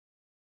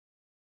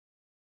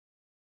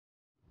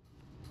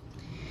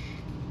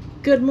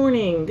Good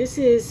morning. This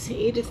is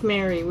Edith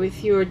Mary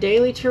with your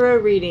daily tarot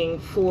reading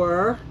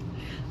for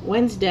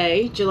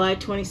Wednesday, July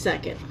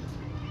 22nd.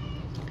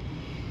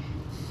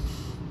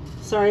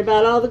 Sorry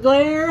about all the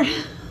glare.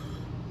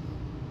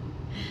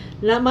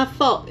 Not my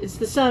fault. It's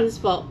the sun's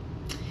fault.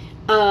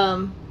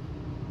 The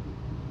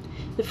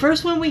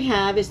first one we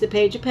have is the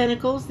Page of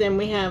Pentacles, then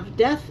we have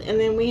Death, and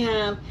then we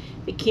have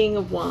the King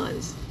of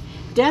Wands.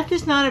 Death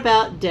is not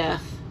about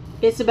death.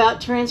 It's about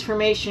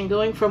transformation,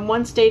 going from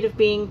one state of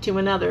being to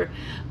another,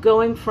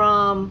 going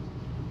from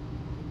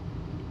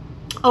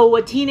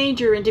a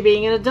teenager into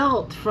being an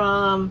adult,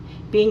 from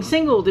being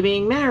single to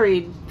being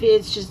married.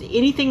 It's just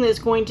anything that's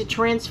going to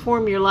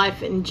transform your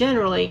life in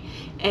generally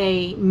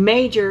a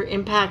major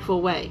impactful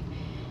way.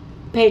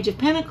 Page of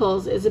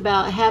Pentacles is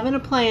about having a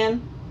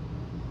plan,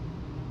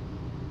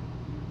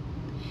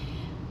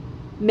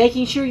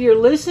 making sure you're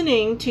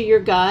listening to your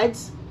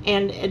guides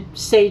and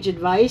sage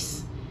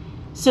advice,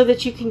 so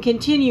that you can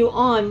continue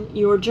on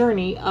your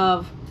journey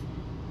of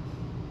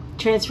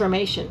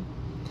transformation.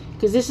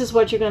 Because this is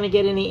what you're going to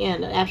get in the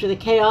end. After the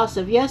chaos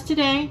of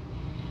yesterday,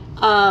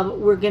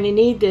 we're going to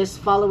need this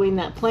following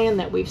that plan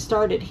that we've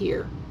started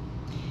here.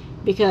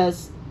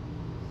 Because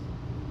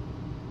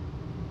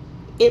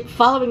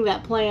following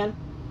that plan,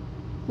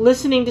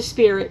 listening to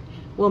Spirit,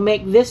 will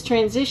make this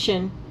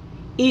transition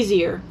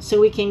easier.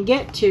 So we can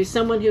get to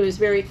someone who is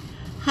very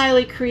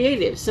highly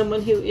creative,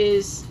 someone who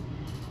is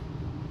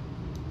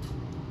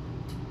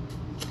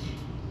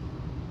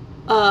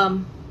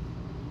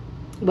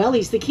well,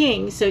 he's the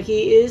king, so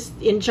he is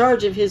in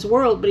charge of his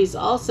world, but he's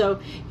also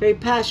very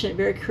passionate,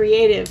 very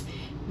creative,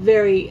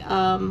 very,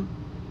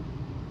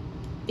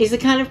 he's the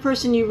kind of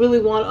person you really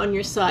want on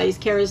your side. He's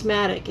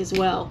charismatic as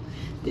well.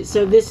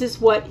 So this is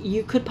what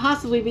you could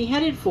possibly be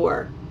headed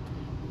for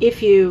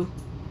if you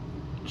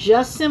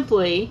just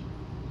simply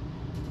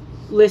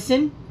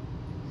listen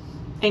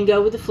and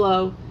go with the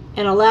flow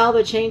and allow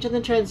the change and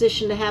the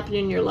transition to happen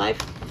in your life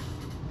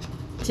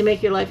to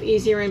make your life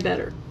easier and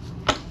better.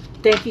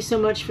 Thank you so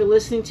much for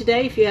listening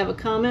today. If you have a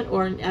comment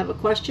or have a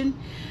question,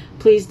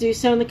 please do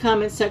so in the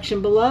comments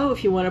section below.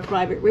 If you want a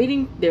private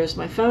reading, there's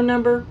my phone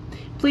number.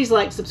 Please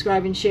like,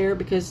 subscribe, and share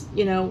because,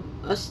 you know,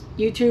 us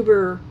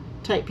YouTuber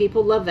type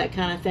people love that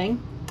kind of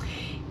thing.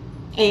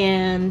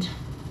 And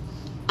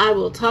I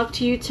will talk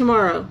to you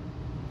tomorrow.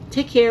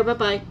 Take care.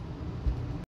 Bye-bye.